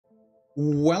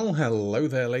Well, hello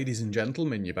there, ladies and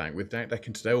gentlemen. You're back with Deck,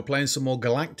 and today we're playing some more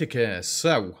Galacticare.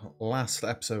 So, last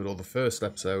episode, or the first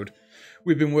episode,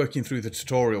 we've been working through the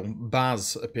tutorial.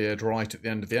 Baz appeared right at the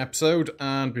end of the episode,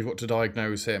 and we've got to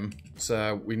diagnose him.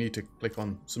 So, we need to click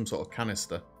on some sort of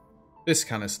canister. This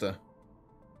canister.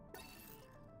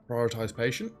 Prioritize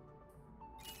patient.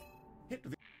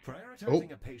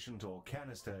 Prioritizing a patient or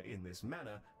canister in this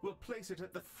manner will place it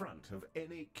at the front of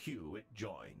any queue it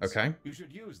joins. Okay. You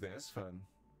should use this for,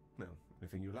 well,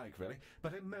 anything you like, really,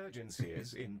 but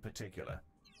emergencies in particular.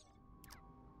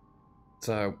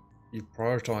 So, you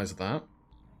prioritize that.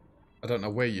 I don't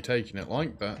know where you're taking it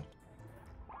like, but...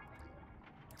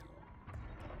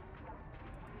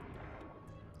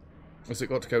 has it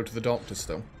got to go to the doctor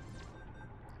still?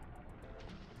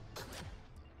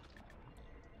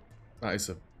 That is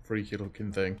a freaky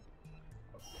looking thing.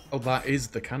 Oh, that is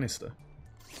the canister.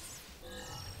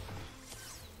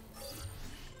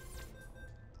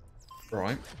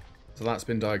 Right. So that's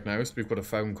been diagnosed. We've got a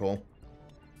phone call.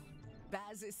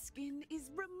 Baz's skin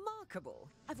is remarkable.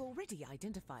 I've already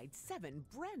identified 7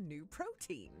 brand new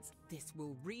proteins. This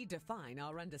will redefine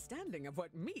our understanding of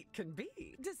what meat can be.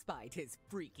 Despite his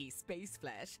freaky space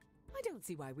flesh, I don't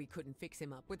see why we couldn't fix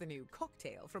him up with a new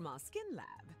cocktail from our skin lab.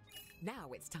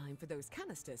 Now it's time for those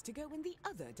canisters to go in the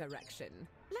other direction.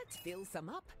 Let's fill some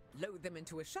up, load them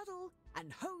into a shuttle,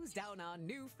 and hose down our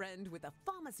new friend with a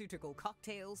pharmaceutical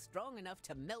cocktail strong enough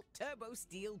to melt turbo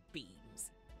steel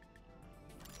beams.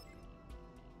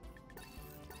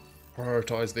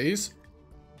 Prioritize these.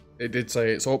 It did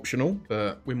say it's optional,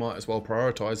 but we might as well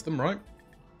prioritize them, right?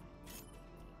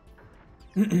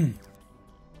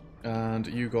 And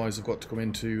you guys have got to come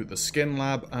into the skin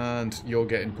lab, and you're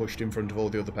getting pushed in front of all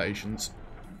the other patients.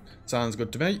 Sounds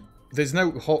good to me. There's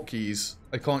no hotkeys.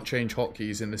 I can't change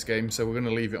hotkeys in this game, so we're going to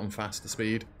leave it on faster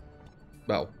speed.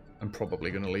 Well, I'm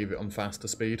probably going to leave it on faster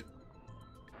speed.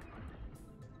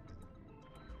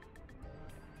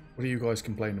 What are you guys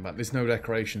complaining about? There's no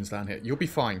decorations down here. You'll be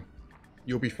fine.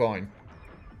 You'll be fine.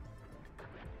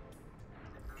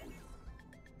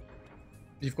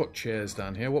 You've got chairs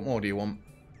down here. What more do you want?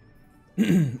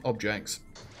 Objects.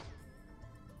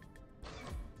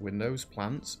 Windows,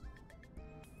 plants.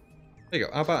 There you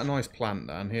go. How about a nice plant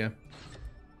down here?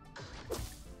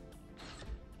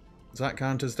 Does that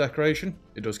count as decoration?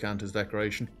 It does count as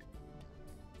decoration.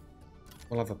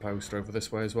 We'll have a poster over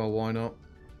this way as well, why not?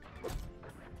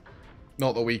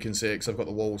 Not that we can see it because I've got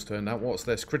the walls turned out. What's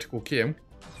this? Critical queue?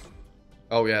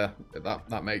 Oh yeah,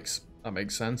 that makes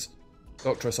sense.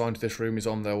 Doctor assigned to this room is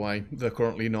on their way. They're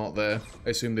currently not there.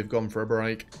 I assume they've gone for a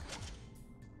break.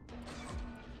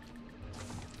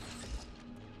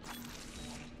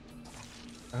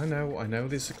 I know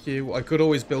there's a queue. I could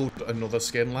always build another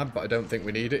skin lab, but I don't think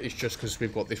we need it. It's just because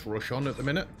we've got this rush on at the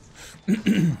minute.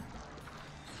 No,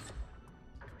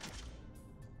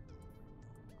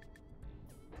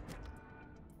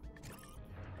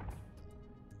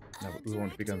 but we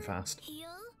want to be going fast.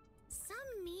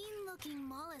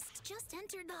 Just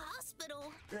entered the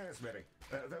hospital. Yes, Mary.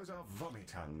 Those are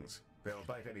vomitongues. They'll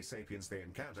bite any sapiens they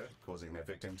encounter, causing their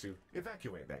victim to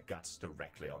evacuate their guts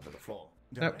directly onto the floor.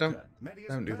 No, don't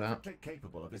do that. Perfectly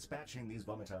capable of dispatching these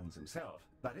vomitongues himself,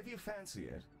 but if you fancy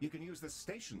it, you can use the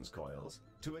station's coils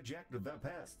to eject the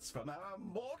pests from our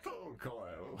mortal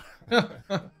coil.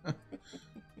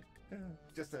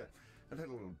 Just a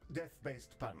little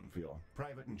death-based pun for your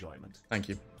private enjoyment. Thank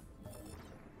you.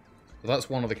 Well, that's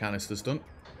one of the canisters done.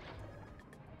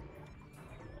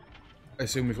 I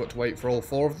assume we've got to wait for all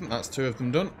 4 of them. That's 2 of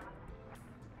them done.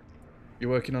 You're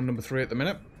working on number 3 at the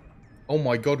minute. Oh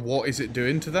my god, what is it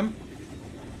doing to them?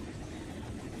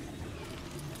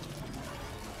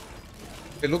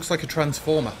 It looks like a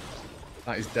transformer.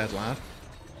 That is dead, lad.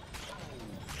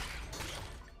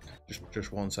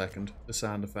 Just 1 second. The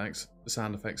sound effects. The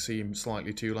sound effects seem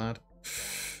slightly too loud.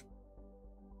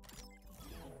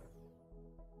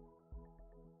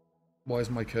 Why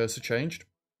has my cursor changed?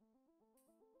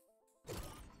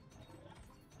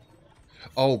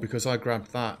 Oh, because I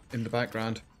grabbed that in the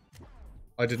background.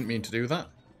 I didn't mean to do that.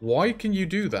 Why can you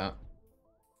do that?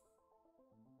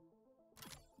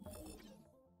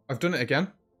 I've done it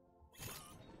again.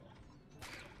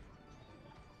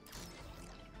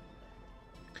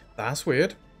 That's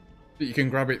weird. That you can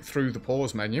grab it through the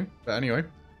pause menu. But anyway.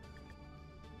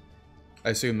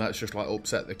 I assume that's just like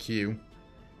upset the queue.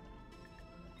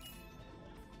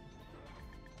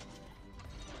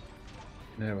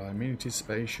 Narrow immunity,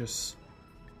 spacious.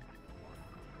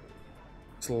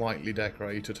 Slightly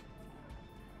decorated.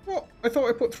 What? I thought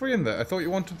I put 3 in there. I thought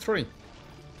you wanted 3.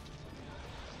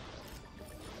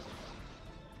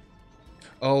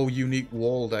 Oh, unique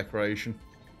wall decoration.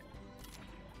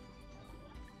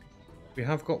 We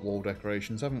have got wall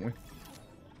decorations, haven't we?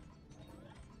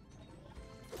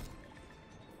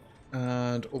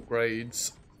 And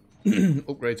upgrades.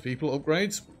 Upgrades, people.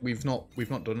 Upgrades. We've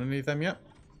not done any of them yet.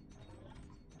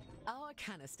 Our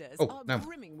canisters Oh, are no.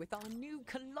 brimming with our new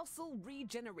colossal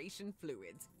regeneration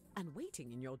fluids and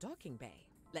waiting in your docking bay.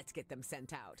 Let's get them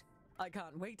sent out. I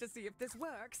can't wait to see if this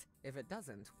works. If it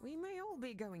doesn't, we may all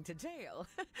be going to jail.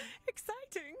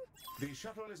 Exciting! The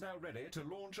shuttle is now ready to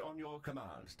launch on your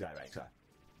command, Director.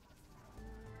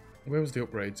 Where was the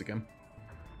upgrades again?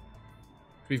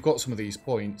 We've got some of these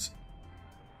points.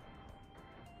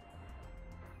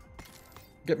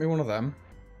 Get me one of them.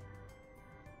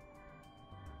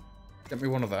 Get me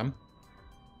one of them.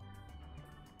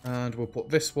 And we'll put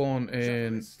this one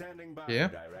in Standing by, here.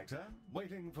 Director,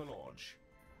 waiting for launch.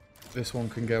 This one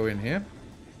can go in here.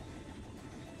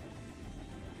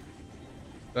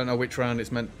 Don't know which round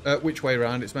it's meant, which way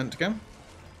round it's meant to go.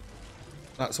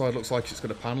 That side looks like it's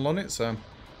got a panel on it, so.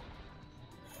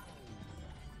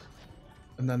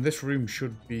 And then this room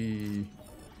should be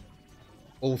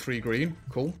all 3 green.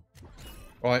 Cool.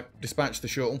 Right, dispatch the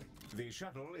shuttle. The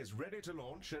shuttle is ready to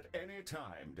launch at any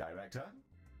time, Director.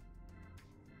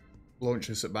 Launch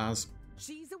this at Baz.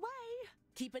 She's away!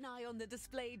 Keep an eye on the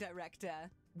display, Director.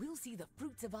 We'll see the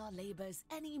fruits of our labors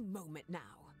any moment now.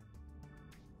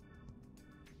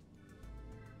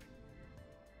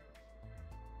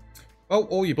 Oh,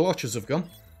 all your blotches have gone.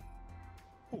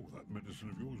 Oh, that medicine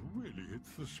of yours really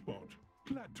hits the spot.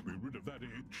 Glad to be rid of that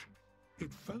itch.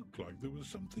 It felt like there was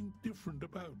something different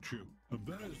about you. And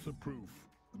there's the proof.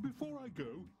 Before I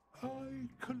go, I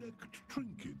collect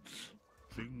trinkets.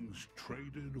 Things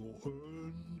traded or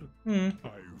earned.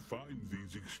 I find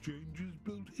these exchanges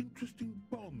build interesting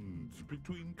bonds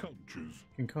between cultures.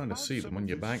 You can kind of see them on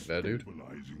your back there, dude.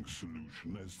 Stabilizing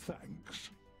solution as thanks.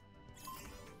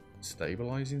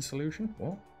 Stabilizing solution?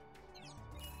 What?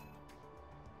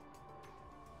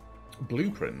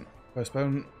 Blueprint.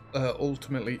 Postpone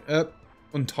untimely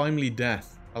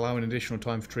death. Allowing additional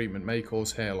time for treatment may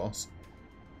cause hair loss.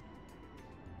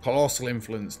 Colossal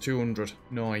influence, 200.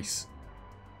 Nice.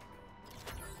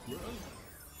 Well,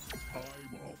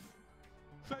 I'm off.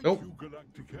 Thank Oh, you,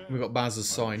 Galacticare. we got Baz's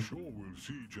sign. I'm sure we'll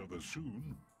see each other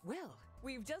soon. Well,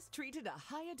 we've just treated a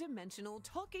higher dimensional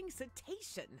talking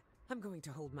cetacean. I'm going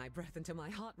to hold my breath until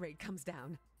my heart rate comes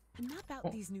down and map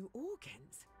out these new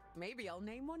organs. Maybe I'll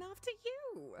name one after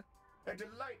you. A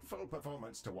delightful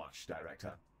performance to watch,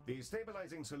 Director. The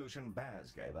stabilizing solution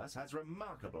Baz gave us has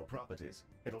remarkable properties.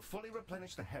 It'll fully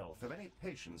replenish the health of any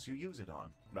patients you use it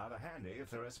on. Rather handy if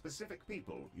there are specific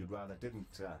people you'd rather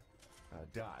didn't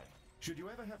die. Should you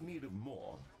ever have need of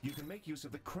more, you can make use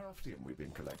of the craftium we've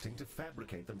been collecting to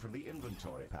fabricate them from the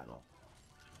inventory panel.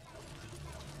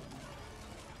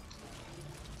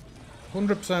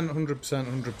 100%,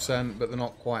 100%, 100%, but they're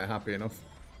not quite happy enough.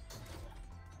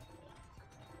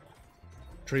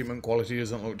 Treatment quality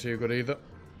doesn't look too good either.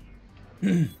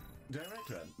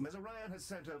 Director, Ms. Orion has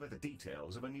sent over the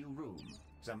details of a new room.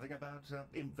 Something about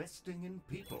investing in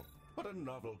people. What a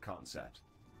novel concept.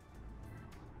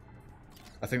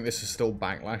 I think this is still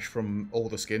backlash from all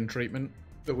the skin treatment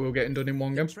that we were getting done in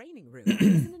one The game. training room is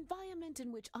an environment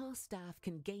in which our staff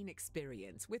can gain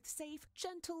experience with safe,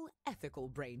 gentle, ethical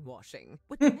brainwashing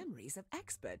with the memories of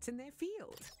experts in their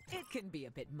field. It can be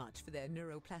a bit much for their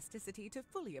neuroplasticity to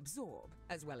fully absorb,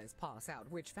 as well as pass out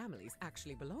which families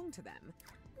actually belong to them.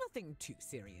 Nothing too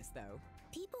serious, though.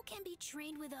 People can be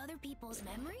trained with other people's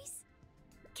memories?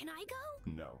 Can I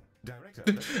go? No. Director,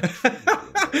 let's go to training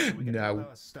room so we can No. help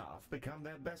our staff become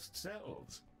their best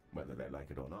selves, whether they like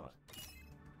it or not.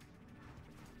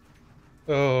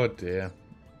 Oh dear.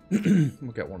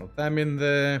 We'll get one of them in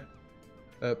there.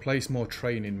 Place more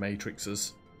training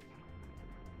matrices.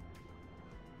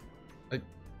 Can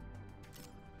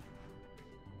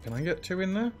I get 2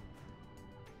 in there?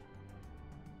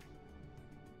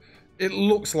 It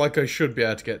looks like I should be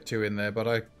able to get 2 in there, but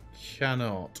I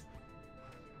cannot.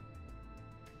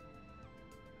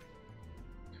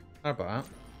 How about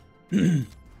we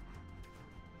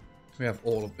have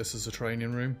all of this as a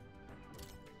training room?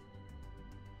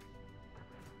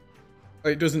 Oh,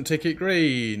 it doesn't tick it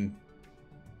green.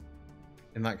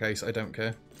 In that case, I don't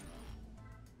care.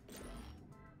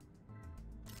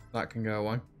 That can go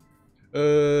away.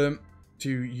 2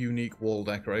 unique wall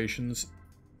decorations.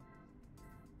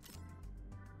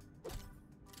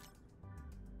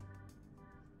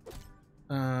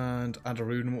 And add a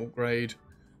room upgrade.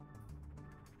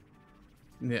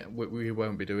 Yeah, we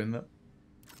won't be doing that.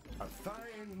 A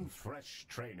fine, fresh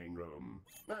training room.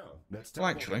 Now, let's tell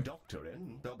Well, the actually, doctor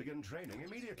in. They'll begin training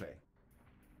immediately.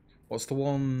 what's the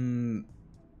one?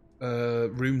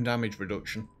 Room damage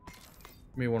reduction.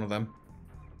 Give me one of them.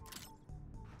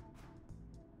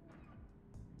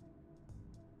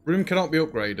 Room cannot be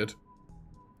upgraded.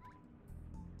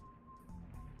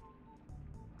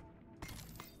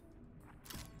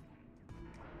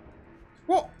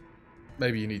 What?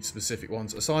 Maybe you need specific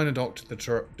ones. Assign a doctor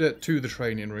to the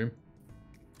training room.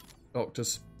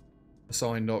 Doctors.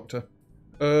 Assign doctor.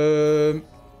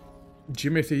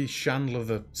 Jimothy Chandler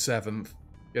the 7th.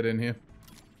 Get in here.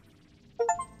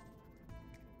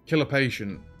 Kill a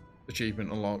patient.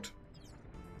 Achievement unlocked.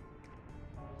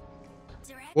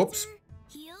 Director, Whoops.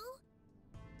 Heal?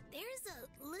 There's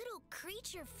a little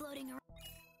creature floating around.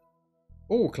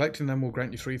 Oh, collecting them will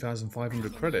grant you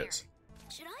 3,500 credits.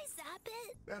 Should I zap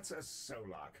it? That's a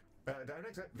Solak.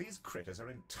 Director, these critters are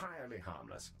entirely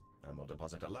harmless, and will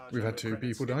deposit a large We've number had of 2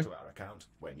 credits people die. into our account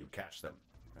when you catch them.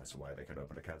 That's why they can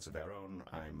open accounts of their own.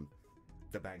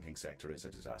 The banking sector is a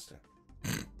disaster.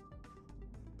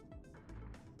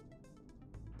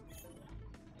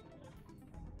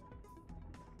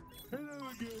 Hello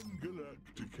again,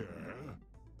 Galacticare.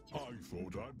 I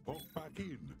thought I'd pop back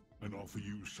in and offer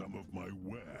you some of my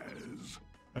wares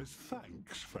as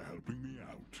thanks for helping me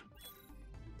out.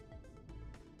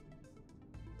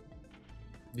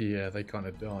 Yeah, they kind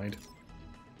of died.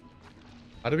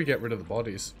 How do we get rid of the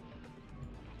bodies?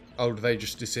 Oh, do they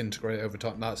just disintegrate over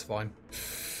time? That's fine.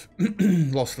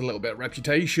 Lost a little bit of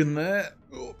reputation there.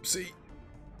 Oopsie.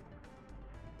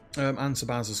 Answer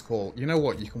Baz's call. You know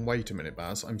what? You can wait a minute,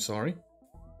 Baz. I'm sorry.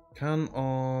 Can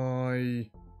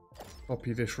I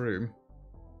copy this room?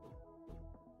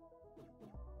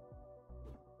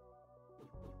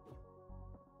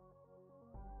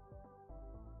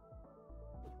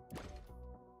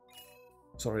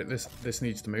 Sorry, this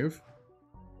needs to move.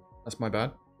 That's my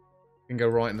bad. You can go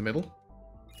right in the middle.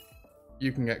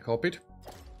 You can get copied.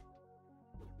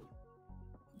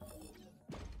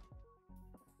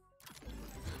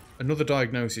 Another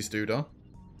diagnosis doodah.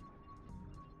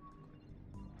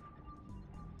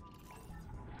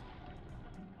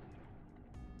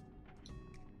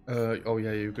 Oh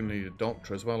yeah, you're going to need a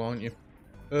doctor as well, aren't you?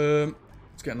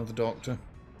 Let's get another doctor.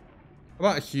 How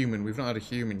about a human? We've not had a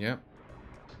human yet.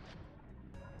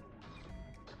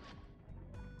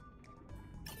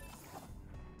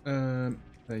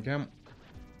 There you go.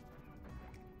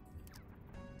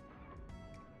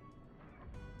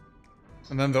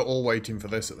 And then they're all waiting for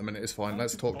this at the minute. It's fine.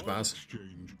 Let's talk to Baz.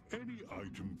 Exchange any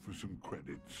item for some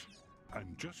credits.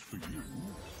 And just for you,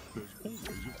 there's always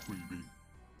a freebie.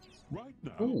 Right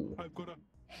now, Ooh. I've got a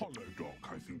holodoc,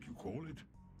 I think you call it.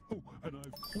 Oh, and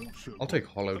I've also I'll take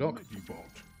got holodoc. a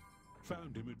Medibot.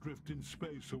 Found him adrift in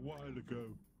space a while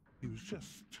ago. He was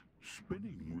just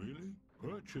spinning, really.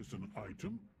 Purchase an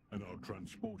item, and I'll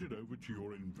transport it over to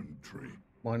your inventory.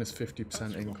 Minus 50%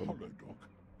 As for income. holodoc,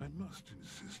 I must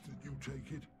insist that you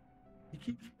take it. He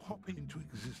keeps popping into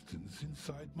existence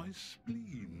inside my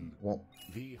spleen. What?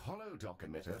 The holodoc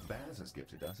emitter Baz has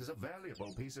gifted us is a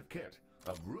valuable piece of kit.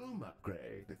 A room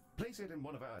upgrade. Place it in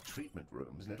one of our treatment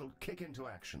rooms and it'll kick into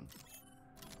action.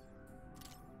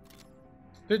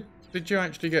 Did you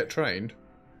actually get trained?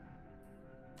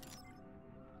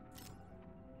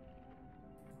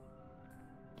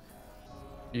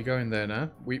 You go in there now.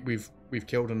 We've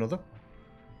killed another.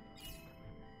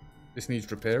 This needs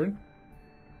repairing.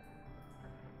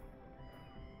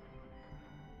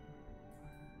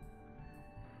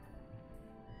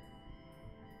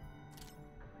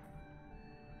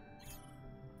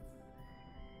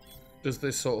 Does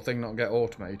this sort of thing not get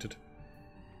automated?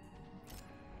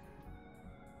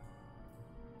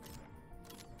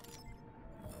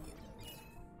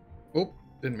 Oh,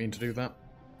 didn't mean to do that.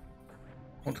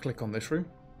 Want to click on this room?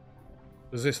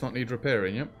 Does this not need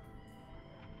repairing? Yep.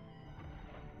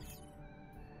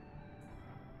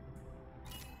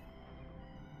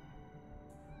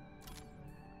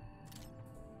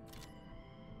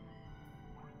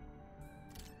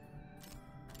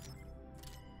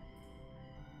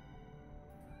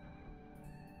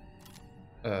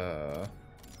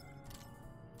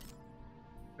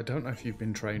 I don't know if you've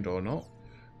been trained or not.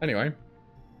 Anyway.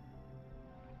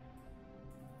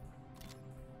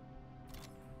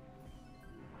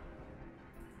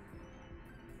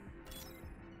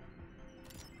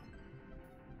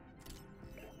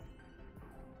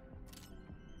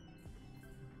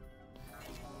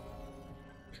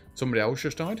 Somebody else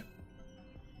just died?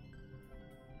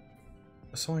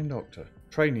 Assign doctor.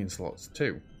 Training slots,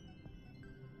 2.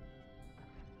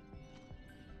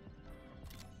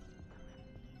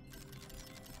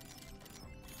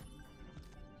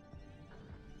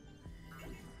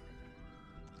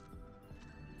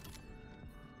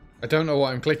 I don't know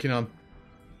what I'm clicking on.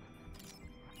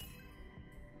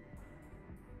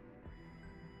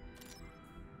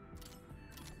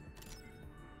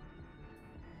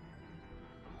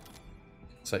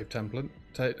 Save template.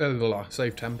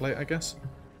 Save template, I guess.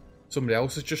 Somebody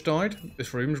else has just died.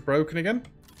 This room's broken again.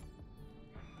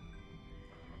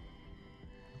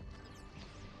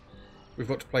 We've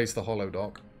got to place the hollow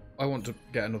dock. I want to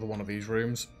get another one of these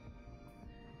rooms.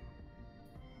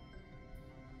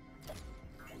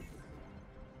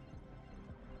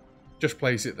 Just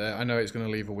place it there. I know it's going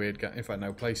to leave a weird gap. In fact,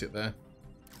 no, place it there.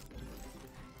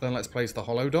 Then let's place the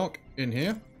hollow dock in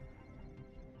here.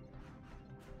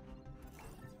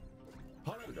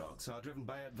 Holodocks are driven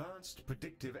by advanced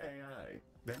predictive AI.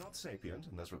 They're not sapient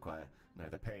and thus require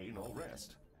neither pain nor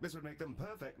rest. This would make them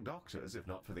perfect doctors if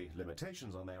not for the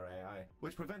limitations on their AI,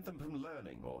 which prevent them from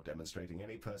learning or demonstrating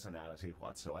any personality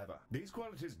whatsoever. These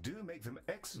qualities do make them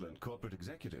excellent corporate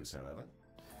executives, however.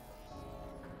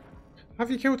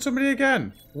 Have you killed somebody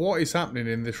again? What is happening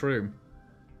in this room?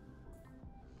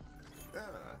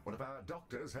 One of our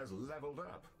doctors has leveled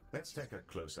up. Let's take a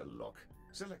closer look.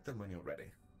 Select them when you're ready.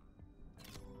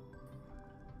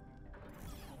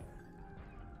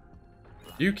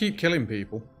 You keep killing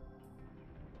people.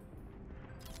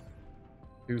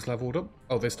 Who's leveled up?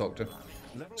 Oh, this doctor.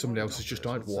 Somebody else has just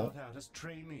died. What? Start out as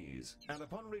trainees, and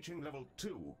upon reaching level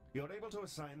 2, you're able to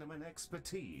assign them an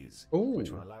expertise, which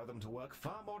will allow them to work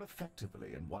far more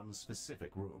effectively in one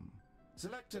specific room.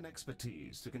 Select an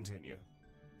expertise to continue.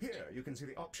 Here, you can see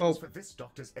the options for this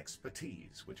doctor's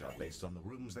expertise, which are based on the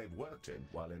rooms they've worked in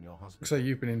while in your hospital. So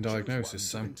you've been in diagnosis,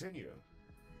 so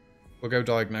we'll go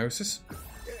diagnosis.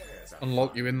 Yes,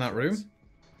 Unlock you in that room.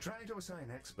 Try to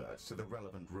assign experts to the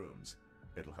relevant rooms.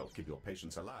 It'll help keep your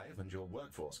patients alive and your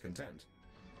workforce content.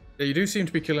 Yeah, you do seem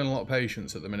to be killing a lot of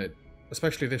patients at the minute,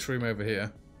 especially this room over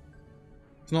here.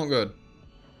 It's not good.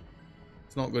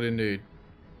 It's not good indeed.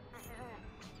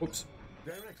 Oops.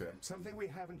 Director, something we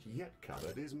haven't yet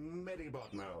covered is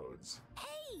Medibot modes.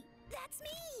 Hey, that's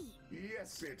me!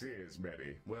 Yes, it is,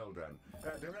 Medi. Well done.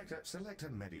 Director, select a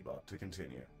Medibot to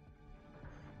continue.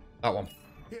 That one.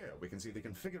 Here, we can see the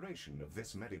configuration of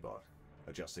this Medibot.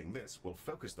 Adjusting this will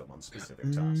focus them on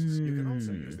specific tasks. You can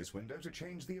also use this window to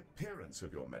change the appearance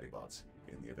of your Medibots,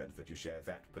 in the event that you share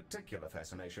that particular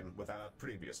fascination with our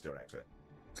previous director.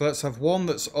 So let's have one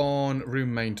that's on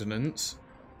room maintenance.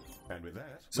 And with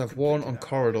that, let's have one on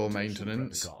corridor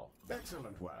maintenance.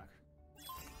 Excellent work.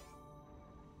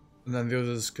 And then the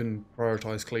others can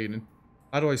prioritize cleaning.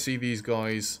 How do I see these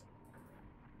guys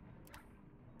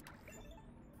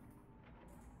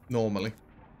normally?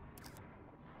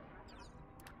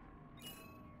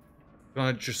 Can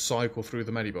I just cycle through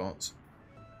the Medibots?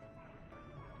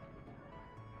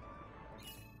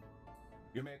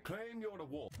 You may claim your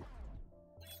reward.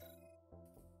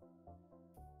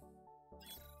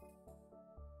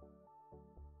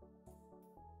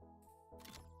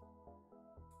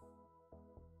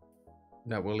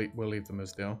 No, we'll leave them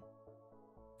as they are.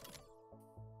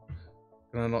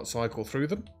 Can I not cycle through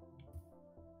them?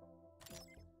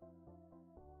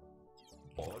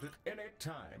 Ordered any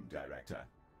time, Director.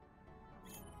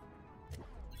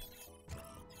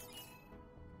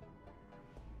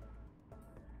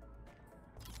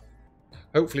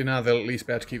 Hopefully now they'll at least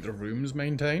be able to keep the rooms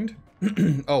maintained.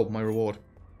 Oh, my reward.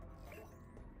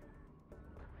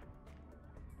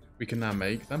 We can now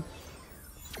make them.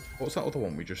 What's that other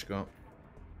one we just got?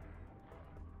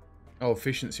 Oh,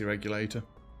 efficiency regulator.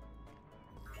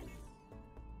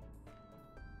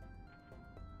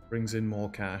 Brings in more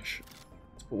cash.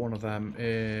 Let's put one of them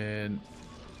in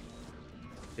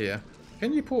here.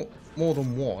 Can you put more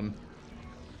than one?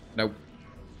 Nope.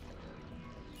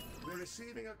 We're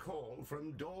receiving a call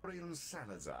from Dorian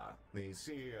Salazar, the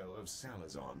CEO of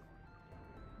Salazon.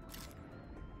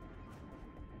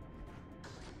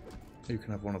 You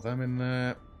can have one of them in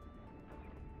there.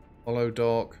 Hollow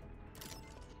dock.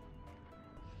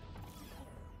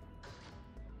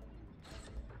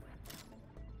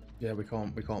 Yeah, we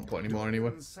can't put any more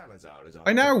anywhere.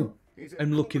 I know!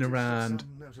 I'm looking around.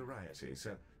 Notoriety,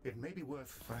 so it may be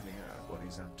worth finding out what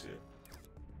he's up to.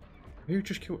 Who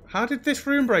just killed? How did this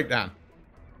room break down?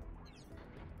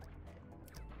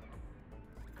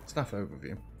 Staff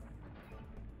overview.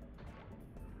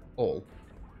 All.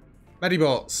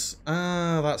 Medibots.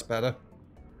 Ah, that's better.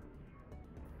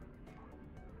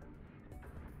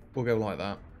 We'll go like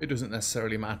that. It doesn't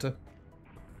necessarily matter.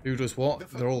 Who does what?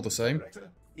 They're all the same.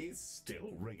 Is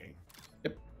still ringing.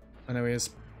 Yep, I know he is.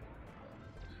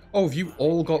 Oh, have you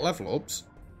all got level ups?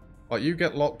 Right, you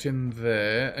get locked in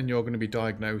there, and you're going to be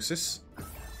diagnosis.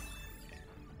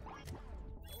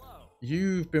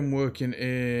 You've been working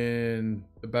in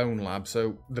the bone lab,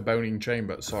 so the boning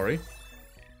chamber, sorry.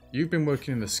 You've been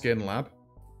working in the skin lab.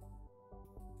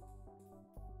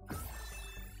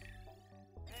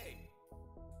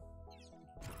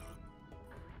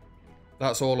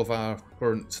 That's all of our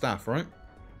current staff, right?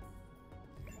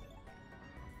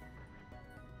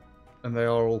 And they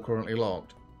are all currently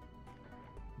locked.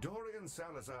 Dorian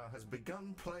Salazar has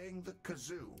begun playing the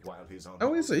kazoo while he's on.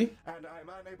 Oh, is he? And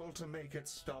I'm unable to make it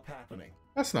stop happening.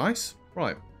 That's nice.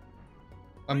 Right.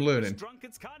 I'm learning.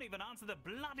 Drunkards can't even answer the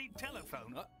bloody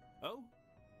telephone. Oh,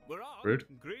 we're on. Rude.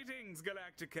 Greetings,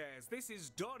 Galacticares. This is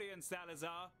Dorian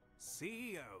Salazar,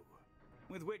 CEO.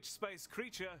 With which space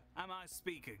creature am I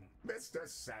speaking? Mr.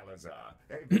 Salazar,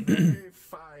 a very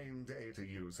fine day to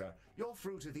you, sir. You're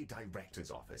through to the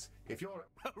director's office. If you're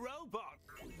A robot?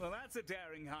 Well, that's a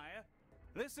daring hire.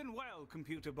 Listen well,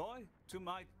 computer boy, to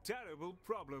my terrible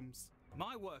problems.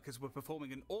 My workers were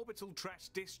performing an orbital trash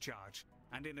discharge,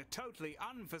 and in a totally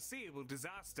unforeseeable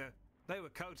disaster, they were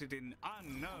coated in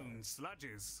unknown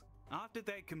sludges. After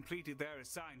they completed their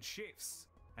assigned shifts,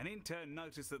 an intern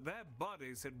noticed that their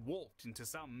bodies had warped into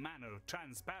some manner of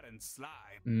transparent slime.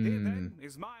 Here then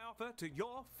is my offer to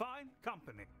your fine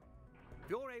company. If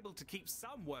you're able to keep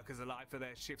some workers alive for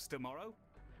their shifts tomorrow,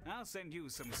 I'll send you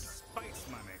some space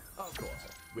money. Of course,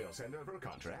 sir. We'll send over a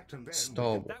contract and then...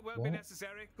 Star That won't be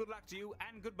necessary. Good luck to you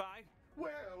and goodbye.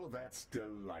 Well, that's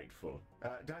delightful.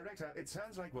 Director, it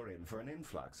sounds like we're in for an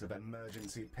influx of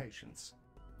emergency patients.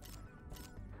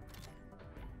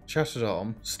 Shattered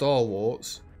arm, Star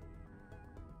Warts,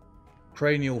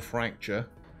 cranial fracture,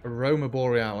 Aroma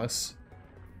borealis,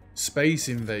 space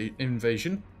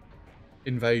invasion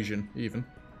even,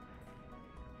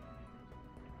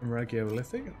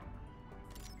 Radiolithic.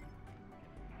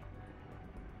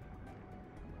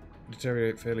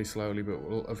 Deteriorate fairly slowly, but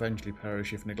will eventually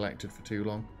perish if neglected for too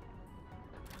long.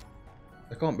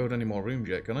 I can't build any more rooms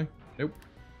yet, can I? Nope.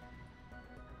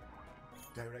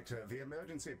 Director, the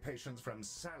emergency patients from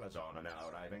Salazar are now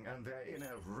arriving, and they're in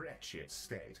a wretched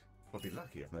state. We'll be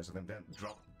lucky if most of them don't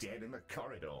drop dead in the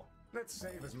corridor. Let's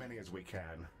save as many as we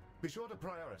can. Be sure to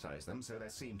prioritize them so they're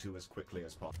seen to as quickly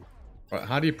as possible. Right,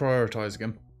 how do you prioritize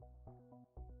again?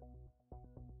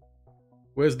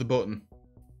 Where's the button?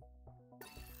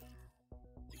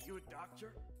 You a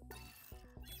doctor?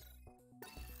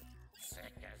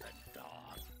 Sick as a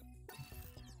dog.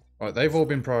 Right, they've all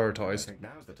been I prioritized. think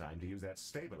now's the time to use that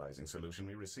stabilizing solution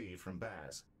we received from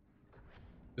Baz.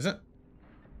 Is it?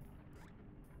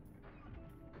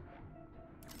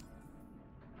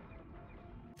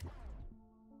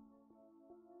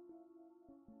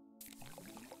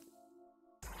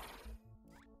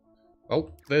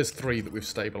 Oh, there's 3 that we've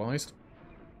stabilized.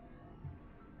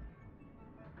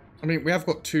 I mean, we have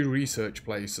got 2 research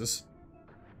places.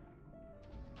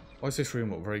 Why does this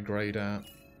room look very greyed out?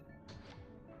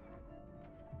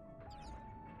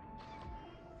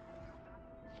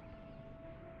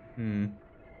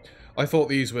 I thought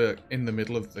these were in the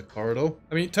middle of the corridor.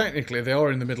 I mean, technically they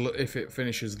are in the middle if it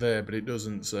finishes there, but it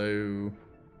doesn't, so...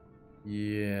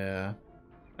 yeah.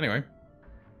 Anyway.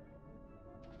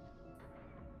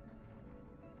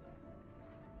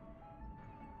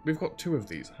 We've got 2 of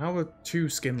these. How are 2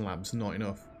 skin labs not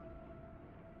enough?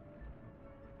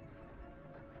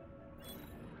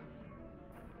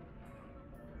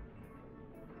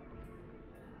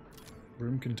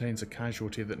 Room contains a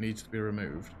casualty that needs to be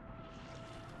removed.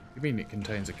 You mean it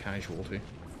contains a casualty?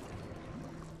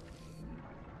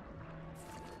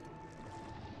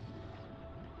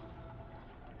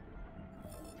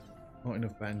 Not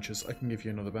enough benches. I can give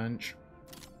you another bench.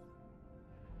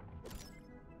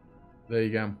 There you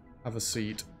go. Have a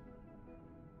seat.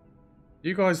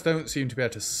 You guys don't seem to be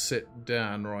able to sit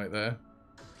down right there.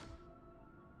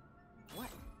 What?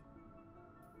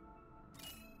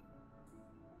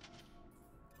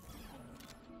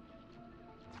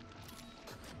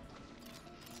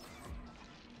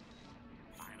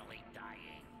 Finally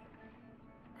dying.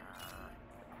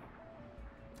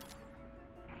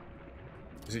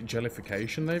 Is it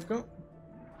jellification they've got?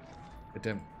 I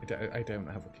don't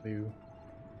have a clue.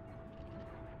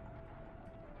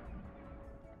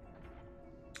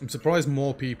 I'm surprised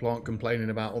more people aren't complaining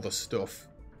about other stuff.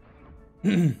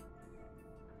 Oops,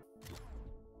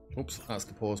 that's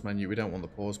the pause menu. We don't want the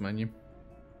pause menu.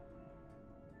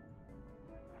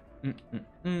 I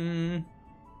mean,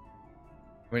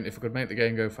 if I could make the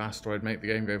game go faster, I'd make the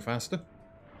game go faster.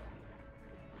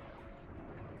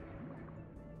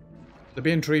 They're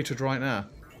being treated right now.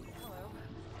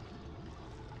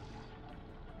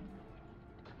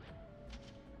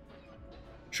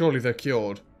 Surely they're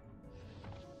cured.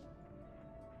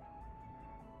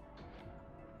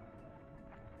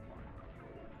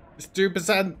 It's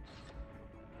 2%.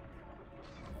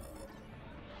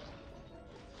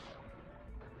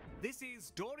 This is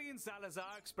Dorian Salazar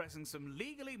expressing some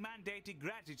legally mandated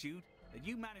gratitude that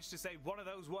you managed to save one of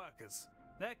those workers.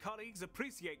 Their colleagues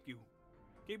appreciate you.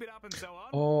 Keep it up and so on.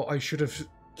 Oh, I should have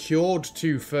cured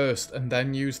 2 first and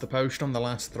then used the potion on the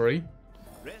last 3.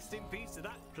 Rest in peace to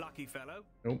that plucky fellow.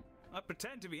 Nope. I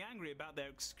pretend to be angry about their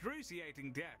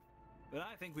excruciating death, but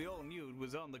I think we all knew it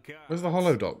was on the cards. Where's the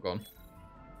hollow dock gone?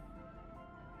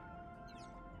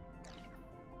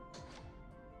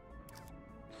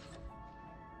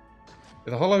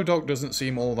 The hollow dock doesn't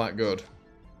seem all that good.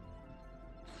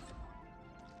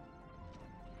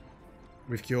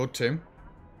 We've cured 2.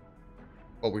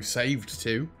 Well, we've saved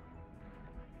 2.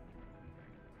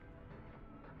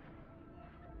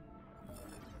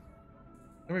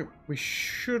 I mean, we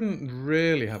shouldn't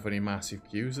really have any massive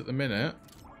queues at the minute.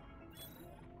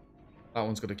 That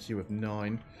one's got a queue of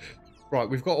 9. Right,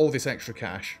 we've got all this extra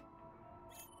cash.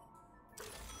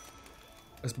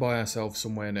 Let's buy ourselves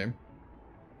somewhere new.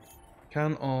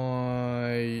 Can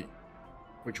I...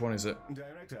 Which one is it?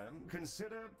 Director,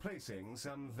 consider placing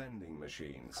some vending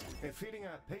machines. If feeding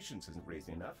our patients isn't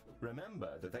reason enough,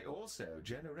 remember that they also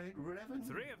generate revenue.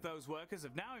 3 of those workers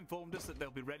have now informed us that they'll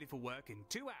be ready for work in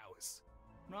 2 hours.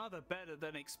 Rather better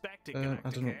than expected.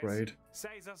 Add an upgrade.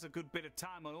 Saves us a good bit of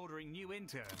time on ordering new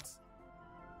interns.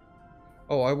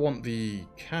 Oh, I want the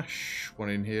cash one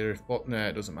in here. If what? Nah,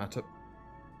 it doesn't matter.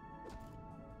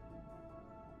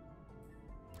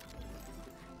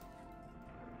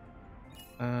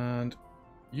 And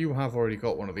you have already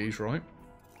got one of these, right?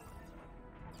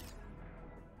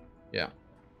 Yeah.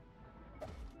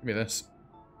 Give me this.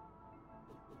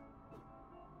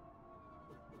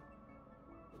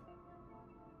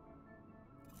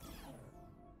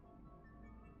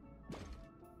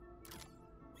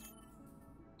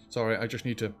 Sorry, I just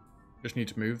need to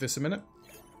move this a minute.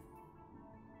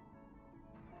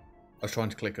 I was trying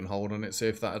to click and hold on it, see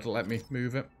if that'd let me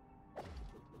move it.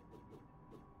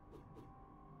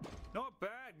 Not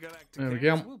bad, Galacticare. There we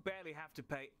go. We'll barely have to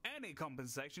pay any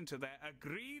compensation to their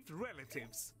aggrieved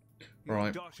relatives.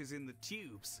 Right. Your dosh is in the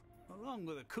tubes, along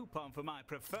with a coupon for my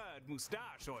preferred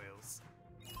moustache oils.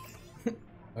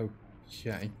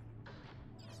 Okay.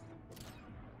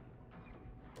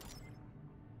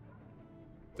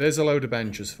 There's a load of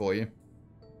benches for you.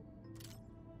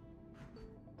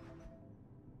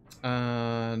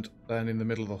 And then in the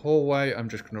middle of the hallway, I'm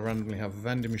just going to randomly have a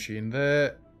vending machine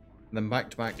there. And then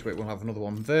back to it, we'll have another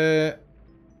one there.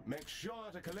 Make sure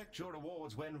to collect your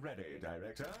rewards when ready,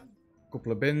 Director. A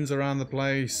couple of bins around the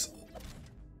place.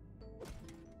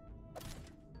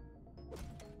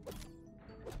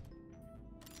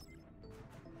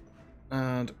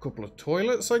 And a couple of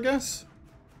toilets, I guess.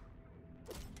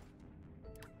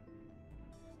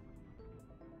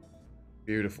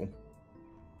 Beautiful.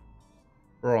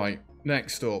 Right,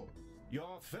 next up.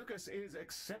 Your focus is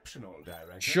exceptional,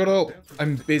 Director. Shut up, Don't forget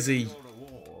I'm to busy. collect your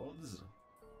rewards.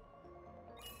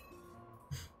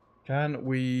 Can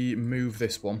we move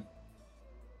this one?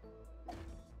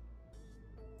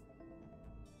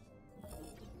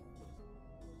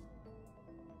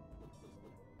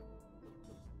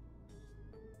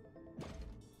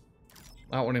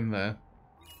 That one in there.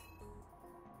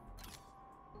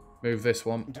 Move this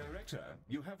one. Director,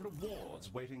 you have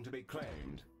rewards waiting to be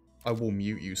claimed. I will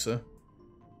mute you, sir.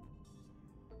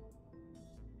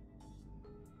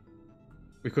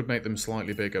 We could make them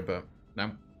slightly bigger, but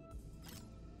no.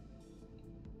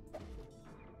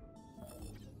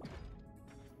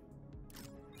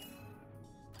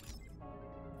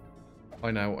 I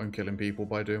know I'm killing people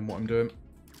by doing what I'm doing.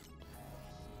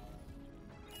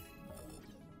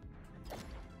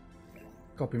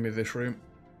 Copy me this room.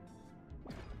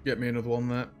 Get me another one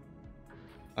there.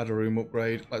 Add a room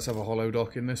upgrade. Let's have a hollow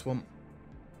dock in this one.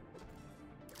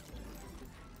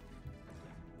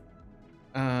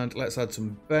 And let's add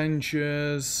some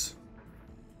benches.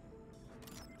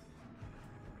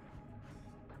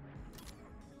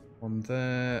 One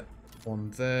there. One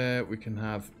there. We can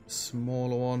have a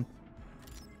smaller one.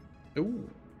 Ooh.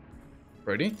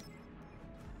 Ready?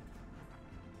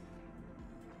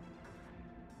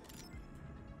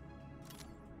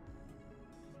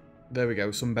 There we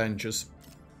go, some benches.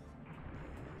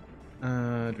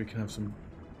 And we can have some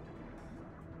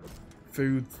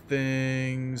food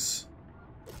things.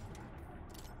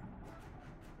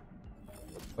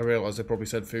 I realise I probably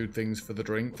said food things for the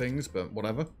drink things, but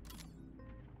whatever.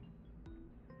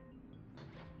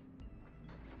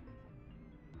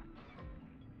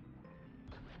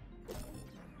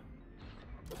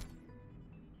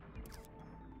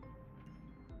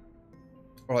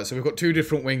 Alright, so we've got 2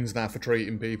 different wings now for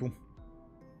treating people.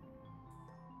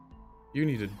 You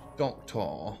need a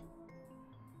doctor.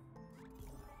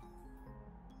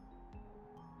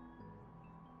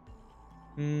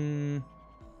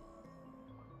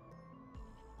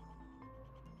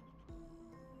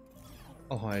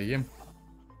 I'll hire you.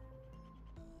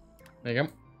 There you go.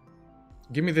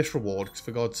 Give me this reward, because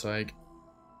for God's sake.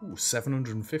 Ooh,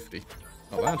 750.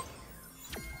 Not bad.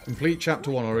 Complete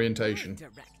Chapter 1 orientation.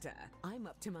 Director, I'm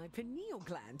up to my pineal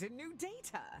gland in new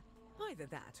data. Either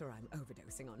that or I'm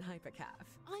overdosing on hypercaf.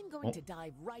 I'm going to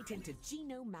dive right into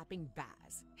genome mapping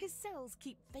Baz. His cells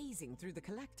keep phasing through the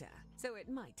collector, so it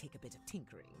might take a bit of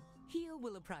tinkering. Heal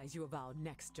will apprise you of our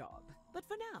next job. But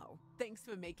for now, thanks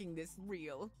for making this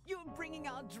real. You're bringing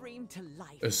our dream to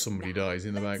life. As somebody dies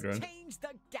in the background. Change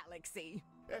the galaxy.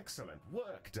 Excellent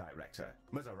work, Director.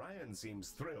 Motherboard seems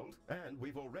thrilled, and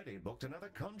we've already booked another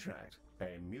contract.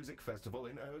 A music festival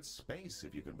in Earth space,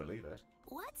 if you can believe it.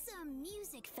 What's a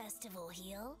music festival,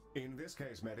 Heal? In this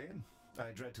case, Medi,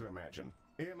 I dread to imagine.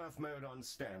 Earmuff mode on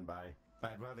standby.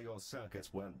 I'd rather your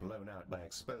circuits weren't blown out by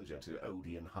exposure to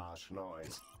Odeon harsh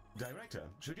noise. Director,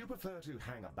 should you prefer to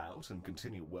hang about and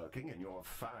continue working in your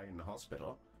fine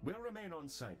hospital, we'll remain on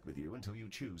site with you until you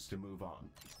choose to move on.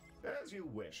 As you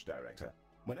wish, Director.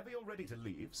 Whenever you're ready to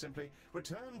leave, simply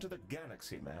return to the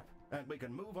galaxy map, and we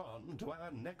can move on to our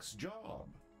next job.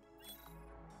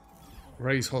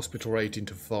 Raise hospital rating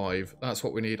to 5. That's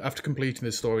what we need. After completing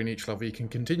this story in each level, you can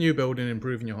continue building and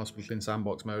improving your hospital in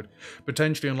sandbox mode,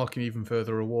 potentially unlocking even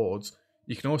further rewards.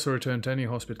 You can also return to any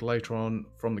hospital later on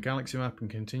from the galaxy map and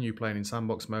continue playing in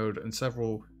sandbox mode, and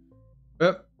several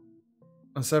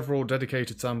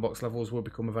dedicated sandbox levels will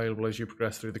become available as you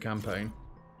progress through the campaign.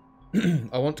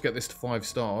 I want to get this to 5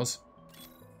 stars.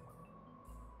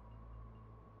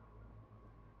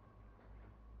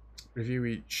 Review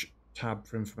each tab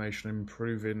for information on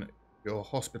improving your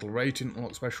hospital rating.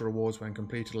 Unlock special rewards when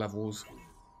completed levels.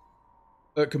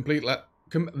 When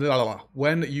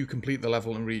you complete the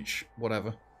level and reach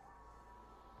whatever.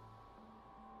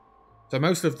 So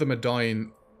most of them are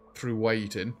dying through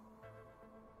waiting.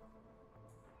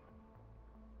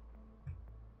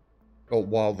 Or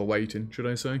while they're waiting, should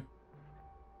I say.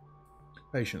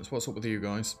 Patience, what's up with you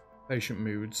guys? Patient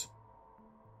moods.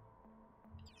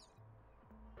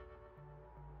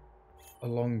 A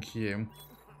long queue.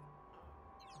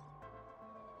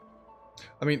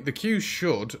 I mean, the queue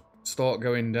should start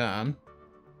going down.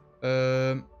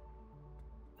 Can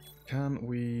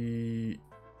we...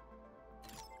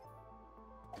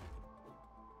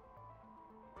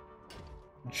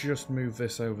 just move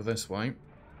this over this way?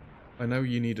 I know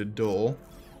you need a door.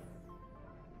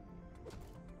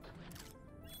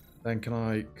 Then can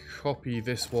I copy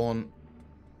this one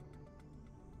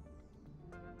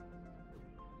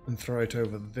and throw it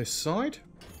over this side?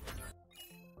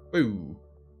 Ooh.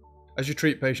 As you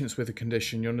treat patients with a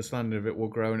condition, your understanding of it will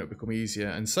grow and it will become easier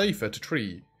and safer to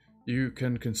treat. You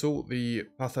can consult the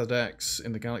Pathodex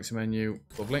in the Galaxy menu.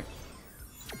 Lovely.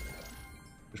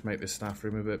 Just make this staff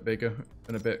room a bit bigger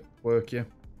and a bit quirkier.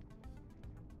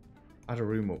 Add a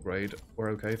room upgrade. We're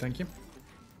okay, thank you.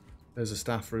 There's a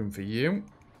staff room for you.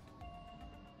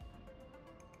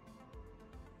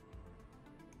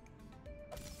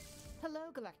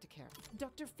 Hello, Galacticare.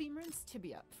 Dr. Femerin's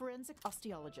Tibia, forensic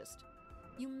osteologist.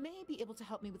 You may be able to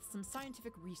help me with some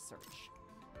scientific research.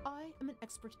 I am an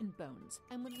expert in bones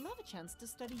and would love a chance to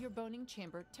study your boning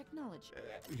chamber technology.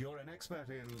 You're an expert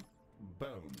in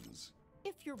bones.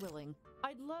 If you're willing,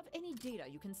 I'd love any data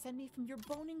you can send me from your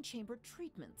boning chamber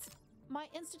treatments. My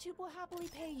institute will happily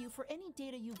pay you for any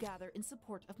data you gather in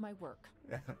support of my work.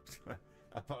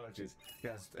 Apologies,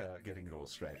 just getting it all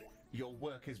straight. Your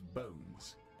work is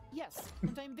bones. Yes,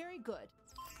 and I'm very good.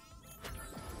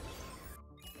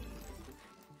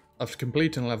 After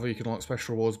completing a level, you can unlock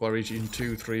special rewards by reaching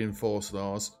 2, 3, and 4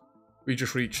 stars. We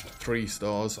just reached 3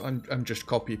 stars. I'm just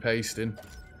copy-pasting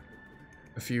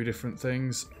a few different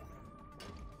things.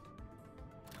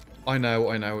 I know,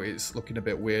 it's looking a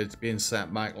bit weird being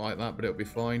set back like that, but it'll be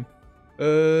fine.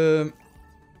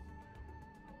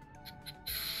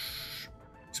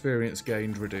 Experience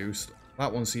gained reduced.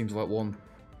 That one seems like one.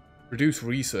 Reduce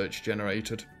research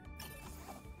generated.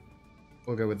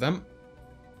 We'll go with them.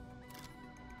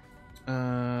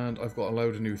 And I've got a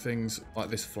load of new things, like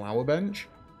this flower bench.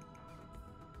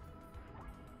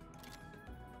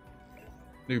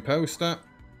 New poster.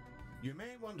 You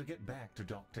may want to get back to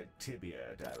Dr.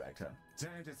 Tibia, Director.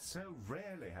 Scientists so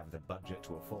rarely have the budget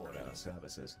to afford our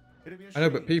services. It'd be a I know,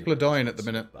 shame but people are to dying at the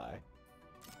minute. by.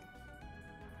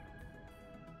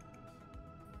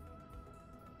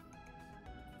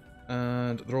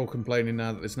 And they're all complaining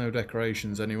now that there's no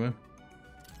decorations anywhere.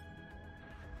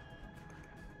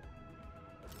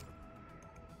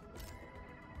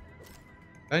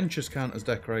 Benches count as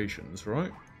decorations,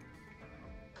 right?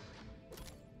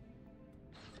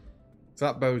 So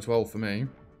that bodes well for me.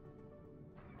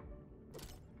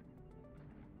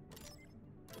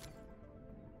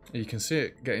 You can see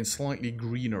it getting slightly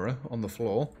greener on the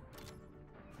floor.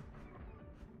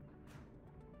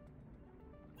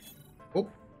 Oh,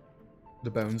 the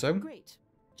bone zone. Great.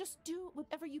 Just do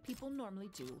whatever you people normally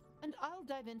do, and I'll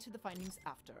dive into the findings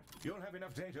after. You'll have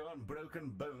enough data on broken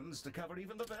bones to cover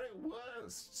even the very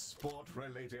worst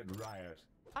sport-related riot.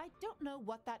 I don't know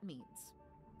what that means.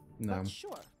 No, But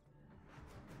sure.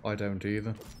 I don't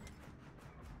either.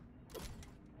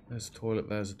 There's a toilet,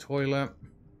 there's a toilet.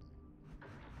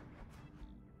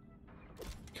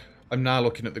 I'm now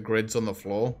looking at the grids on the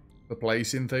floor for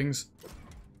placing things.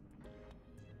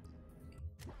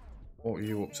 What are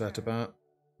you upset about?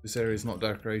 This area's not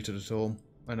decorated at all.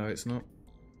 I know it's not.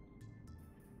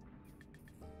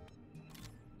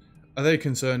 Are they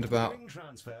concerned about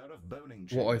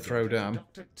what I throw down?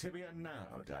 Dr. Tibia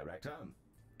now, Director.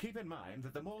 Keep in mind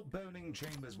that the more boning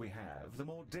chambers we have, the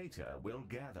more data we'll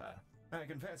gather. I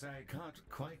confess I can't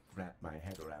quite wrap my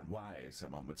head around why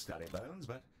someone would study bones,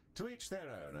 but to each their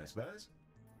own, I suppose.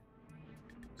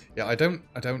 Yeah, I don't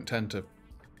tend to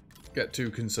get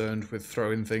too concerned with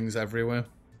throwing things everywhere.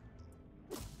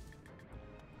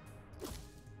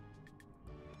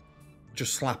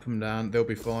 Just slap them down, they'll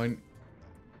be fine.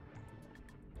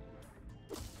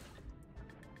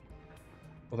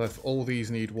 Although if all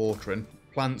these need watering,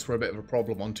 plants were a bit of a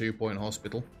problem on 2 Point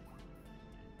Hospital.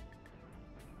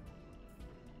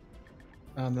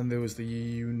 And then there was the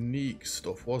unique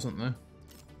stuff, wasn't there?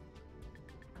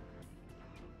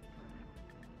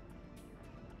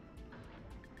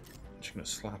 Just gonna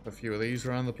slap a few of these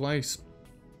around the place.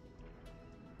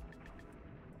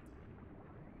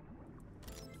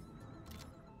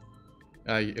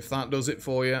 Hey, if that does it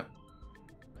for you,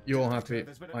 you're happy,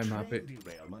 I'm happy.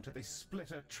 Derailment at the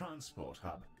Splitter Transport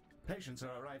Hub. Patients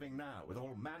are arriving now with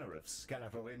all manner of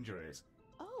skeletal injuries.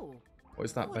 Oh. What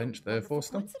is that what a bench there for, wonderful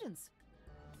Stan? coincidence.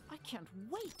 I can't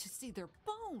wait to see their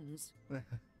bones.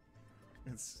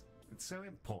 It's so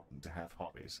important to have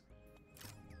hobbies.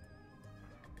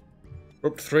 We're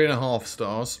up to 3.5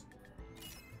 stars.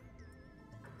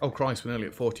 Oh Christ, we're nearly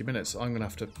at 40 minutes. I'm going to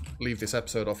have to leave this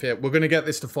episode off here. We're going to get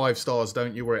this to 5 stars,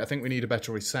 don't you worry. I think we need a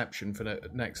better reception for the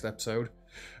next episode.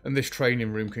 And this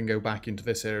training room can go back into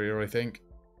this area, I think.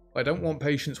 I don't want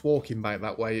patients walking back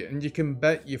that way, and you can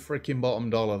bet your freaking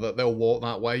bottom dollar that they'll walk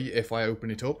that way if I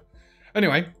open it up.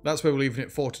 Anyway, that's where we're leaving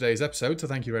it for today's episode, so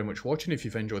thank you very much for watching. If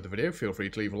you've enjoyed the video, feel free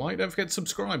to leave a like. Don't forget to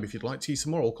subscribe if you'd like to see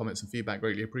some more. All comments and feedback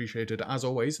greatly appreciated as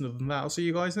always. And other than that, I'll see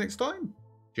you guys next time.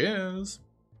 Cheers!